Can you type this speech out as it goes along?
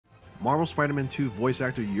Marvel Spider-Man 2 voice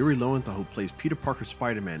actor Yuri Lowenthal, who plays Peter Parker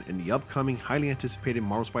Spider-Man in the upcoming highly anticipated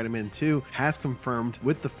Marvel Spider-Man 2, has confirmed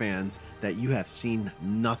with the fans that you have seen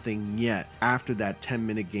nothing yet after that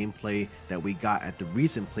 10-minute gameplay that we got at the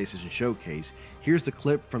recent PlayStation Showcase. Here's the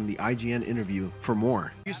clip from the IGN interview for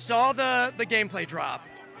more. You saw the gameplay drop.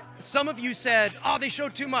 Some of you said, oh, they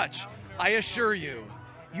showed too much. I assure you,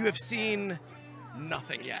 you have seen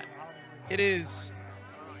nothing yet.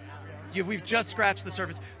 We've just scratched the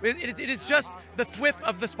surface. It is just the thwip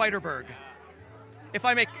of the Spider-Berg. If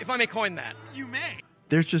I may coin that. You may.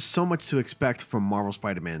 There's just so much to expect from Marvel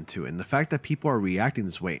Spider-Man 2, and the fact that people are reacting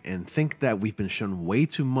this way and think that we've been shown way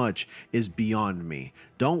too much is beyond me.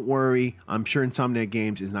 Don't worry, I'm sure Insomniac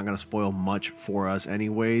Games is not going to spoil much for us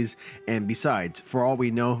anyways, and besides, for all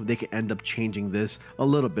we know, they could end up changing this a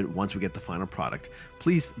little bit once we get the final product.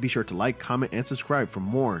 Please be sure to like, comment, and subscribe for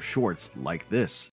more shorts like this.